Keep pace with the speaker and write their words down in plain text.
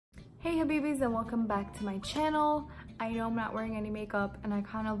Hey Habibis, and welcome back to my channel. I know I'm not wearing any makeup and I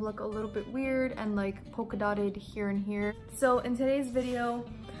kind of look a little bit weird and like polka dotted here and here. So in today's video,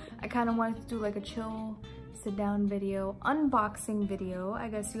 I kind of wanted to do like a chill sit down video, unboxing video. I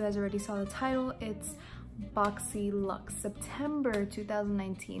guess you guys already saw the title. It's BoxyLuxe September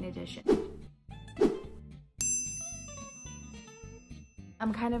 2019 edition.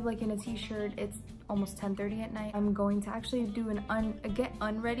 I'm kind of like in a t-shirt. It's almost 10:30 at night. I'm going to actually do get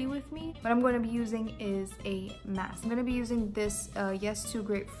unready with me. What I'm going to be using is a mask. I'm going to be using this Yes to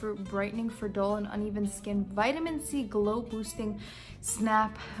Grapefruit Brightening for Dull and Uneven Skin Vitamin C Glow Boosting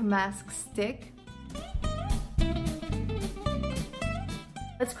Snap Mask Stick.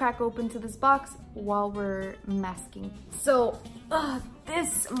 Let's crack open to this box while we're masking. So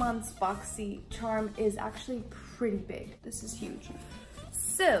this month's Boxycharm is actually pretty big. This is huge.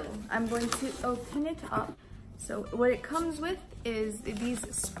 So I'm going to open it up. So what it comes with is these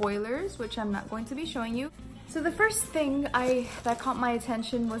spoilers, which I'm not going to be showing you. So the first thing that caught my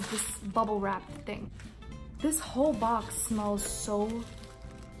attention was this bubble wrap thing. This whole box smells so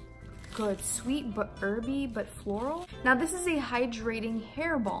good. Sweet but herby but floral. Now this is a hydrating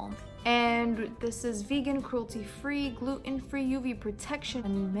hair balm. And this is vegan, cruelty-free, gluten-free, UV protection,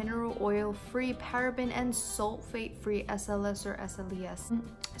 and mineral oil-free, paraben and sulfate-free SLS or SLES.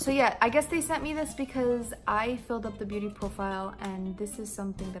 So yeah, I guess they sent me this because I filled up the beauty profile and this is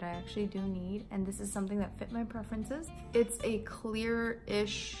something that I actually do need, and this is something that fit my preferences. It's a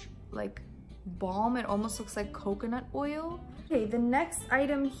clear-ish like balm. It almost looks like coconut oil. Okay, the next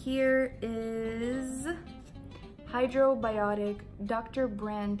item here is Hydrobiotic Dr.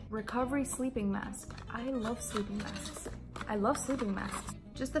 Brand Recovery Sleeping Mask. I love sleeping masks. I love sleeping masks.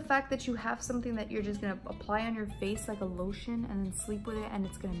 Just the fact that you have something that you're just gonna apply on your face like a lotion and then sleep with it and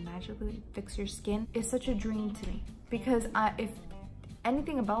it's gonna magically fix your skin is such a dream to me. Because if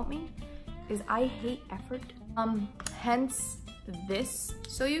anything about me is I hate effort. Hence this.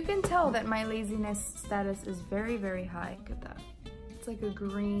 So you can tell that my laziness status is very, very high. Look at that. It's like a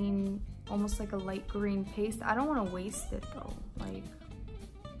green, almost like a light green paste. I don't want to waste it though. Like,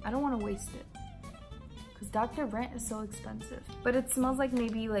 I don't want to waste it because Dr. Brand is so expensive. But it smells like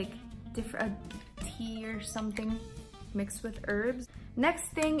maybe like a tea or something mixed with herbs. Next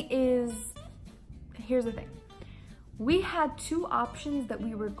thing is, here's the thing. We had two options that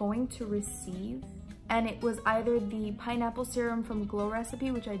we were going to receive, and it was either the pineapple serum from Glow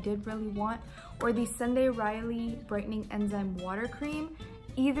Recipe, which I did really want, or the Sunday Riley Brightening Enzyme Water Cream.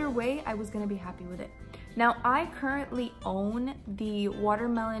 Either way, I was gonna be happy with it. Now, I currently own the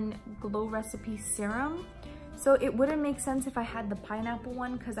Watermelon Glow Recipe Serum, so it wouldn't make sense if I had the pineapple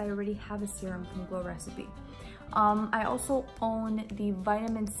one because I already have a serum from Glow Recipe. I also own the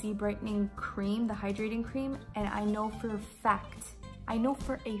Vitamin C Brightening Cream, the hydrating cream, and I know for a fact,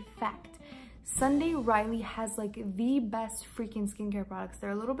 Sunday Riley has like the best freaking skincare products.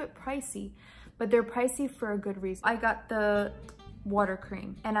 They're a little bit pricey, but they're pricey for a good reason. I got the water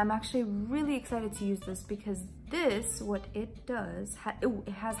cream and I'm actually really excited to use this because this, what it does, it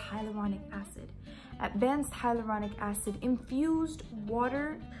has hyaluronic acid, advanced hyaluronic acid infused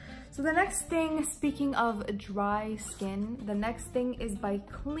water. So the next thing, speaking of dry skin, the next thing is by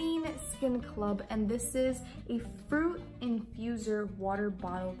Clean Skin Club, and this is a fruit infuser water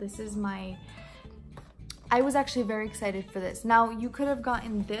bottle. This is I was actually very excited for this. Now, you could have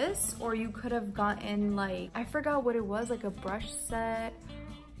gotten this, or you could have gotten like, I forgot what it was, like a brush set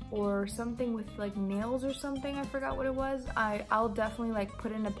or something with like nails or something. I forgot what it was. I'll definitely like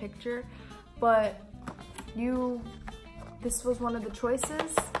put in a picture, but this was one of the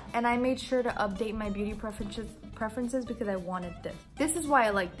choices, and I made sure to update my beauty preferences because I wanted this. This is why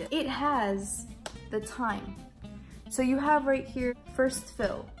I liked it. It has the time. So you have right here, first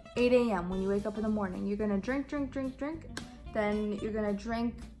fill, 8 a.m. when you wake up in the morning. You're gonna drink. Then you're gonna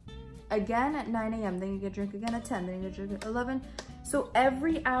drink again at 9 a.m. Then you're gonna drink again at 10. Then you're gonna drink at 11. So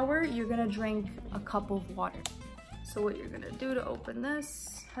every hour, you're gonna drink a cup of water. So what you're gonna do to open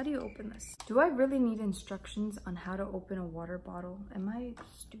this, how do you open this? Do I really need instructions on how to open a water bottle? Am I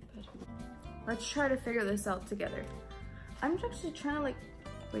stupid? Let's try to figure this out together. I'm actually trying to like,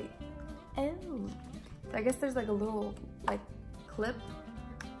 wait. Oh. So I guess there's like a little like clip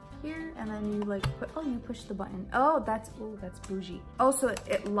here, and then you like you push the button. Oh, that's bougie. Also,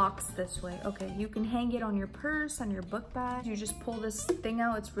 it locks this way. Okay, you can hang it on your purse, on your book bag. You just pull this thing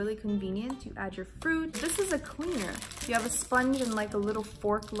out. It's really convenient. You add your fruit. This is a cleaner. You have a sponge and like a little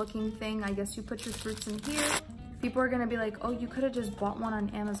fork looking thing. I guess you put your fruits in here. People are gonna be like, oh, you could have just bought one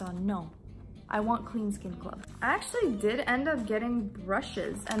on Amazon. No, I want Clean Skin Club. I actually did end up getting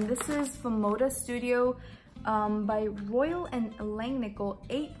brushes, and this is from Moda Studio by Royal and Langnickel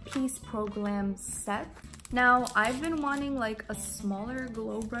 8-piece program set. Now, I've been wanting like a smaller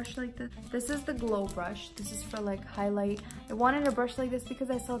glow brush like this. This is the glow brush. This is for like highlight. I wanted a brush like this because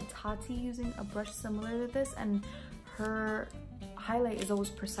I saw Tati using a brush similar to this and her highlight is always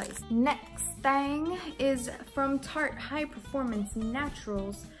precise. Next thing is from Tarte High Performance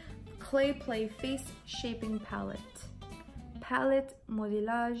Naturals Clay Play Face Shaping Palette. Palette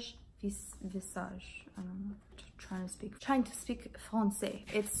Modelage Visage. I don't know. Trying to speak Francais.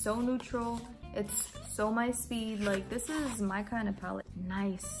 It's so neutral. It's so my speed. Like, this is my kind of palette.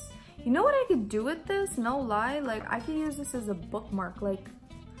 Nice. You know what I could do with this? No lie. Like, I could use this as a bookmark. Like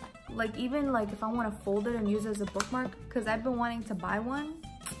even like if I want to fold it and use it as a bookmark, because I've been wanting to buy one.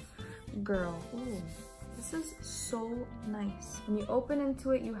 Girl. Ooh. This is so nice. When you open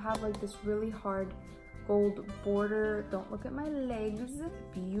into it, you have like this really hard gold border. Don't look at my legs.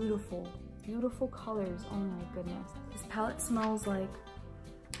 Beautiful. Beautiful colors. Oh my goodness. This palette smells like,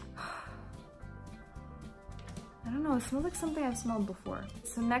 I don't know, it smells like something I've smelled before.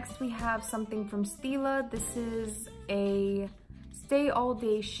 So next we have something from Stila. This is a Stay All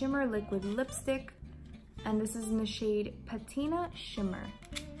Day Shimmer Liquid Lipstick, and this is in the shade Patina Shimmer.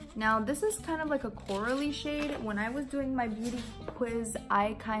 Now this is kind of like a corally shade. When I was doing my beauty quiz,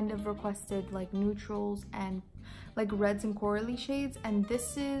 I kind of requested like neutrals and like reds and corally shades, and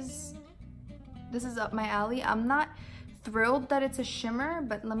this is up my alley. I'm not thrilled that it's a shimmer,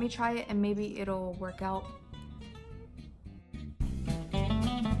 but let me try it and maybe it'll work out.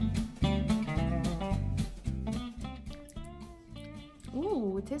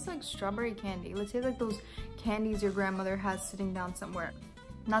 Ooh, it tastes like strawberry candy. It tastes like those candies your grandmother has sitting down somewhere.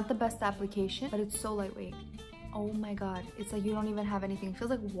 Not the best application, but it's so lightweight. Oh my god, it's like you don't even have anything. It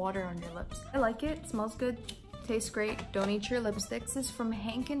feels like water on your lips. I like it, smells good, tastes great. Don't eat your lipsticks. This is from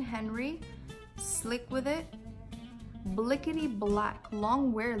Hank & Henry. Slick With It Blickety Black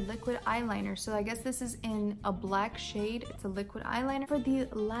Long Wear Liquid Eyeliner. So I guess this is in a black shade. It's a liquid eyeliner. For the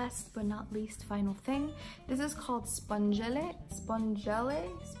last but not least final thing, this is called Spongelle,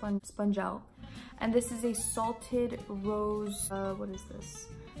 and this is a salted rose, what is this?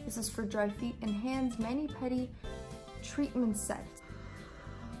 This is for dry feet and hands mani-pedi treatment set.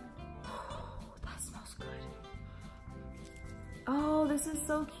 Oh, this is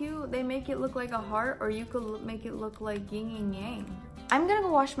so cute. They make it look like a heart, or you could make it look like yin and yang. I'm gonna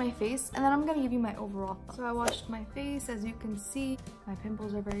go wash my face and then I'm gonna give you my overall thoughts. So I washed my face. As you can see, my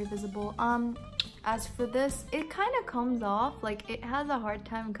pimples are very visible. As for this, it kind of comes off. Like, it has a hard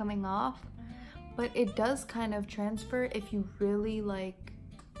time coming off, but it does kind of transfer if you really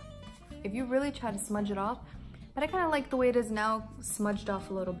try to smudge it off. But I kind of like the way it is now, smudged off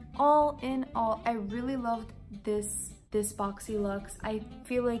a little bit. All in all, I really loved this BoxyLuxe. I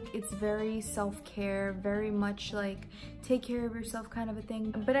feel like it's very self-care, very much like take care of yourself kind of a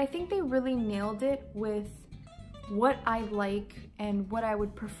thing. But I think they really nailed it with what I like and what I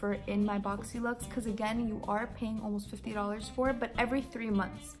would prefer in my BoxyLuxe, because again, you are paying almost $50 for it, but every 3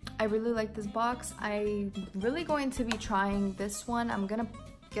 months. I really like this box. I'm really going to be trying this one. I'm gonna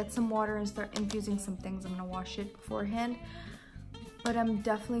get some water and start infusing some things. I'm gonna wash it beforehand. But I'm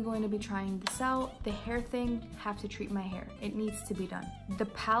definitely going to be trying this out. The hair thing, have to treat my hair. It needs to be done. The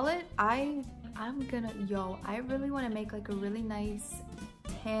palette, I really want to make like a really nice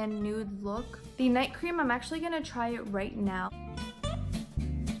tan nude look. The night cream, I'm actually going to try it right now.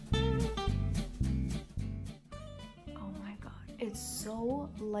 Oh my god, it's so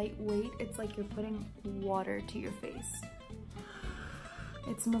lightweight. It's like you're putting water to your face.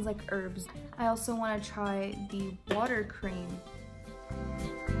 It smells like herbs. I also want to try the water cream. I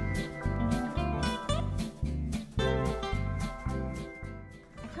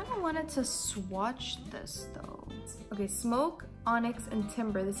kind of wanted to swatch this though. Okay, Smoke, Onyx, and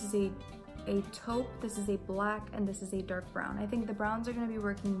Timber. This is a taupe, this is a black, and this is a dark brown. I think the browns are going to be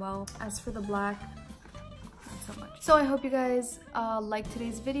working well. As for the black, not so much. So I hope you guys liked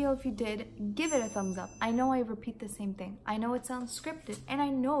today's video. If you did, give it a thumbs up. I know I repeat the same thing. I know it sounds scripted, and I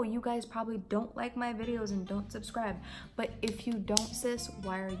know you guys probably don't like my videos and don't subscribe. But if you don't, sis,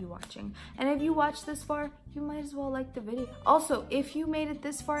 why are you watching? And if you watched this far, you might as well like the video. Also, if you made it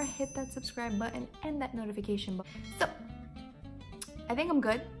this far, hit that subscribe button and that notification button. So, I think I'm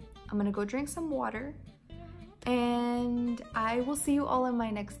good. I'm gonna go drink some water, and I will see you all in my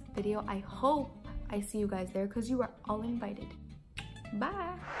next video. I hope I see you guys there, because you are all invited.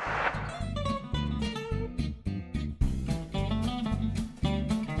 Bye.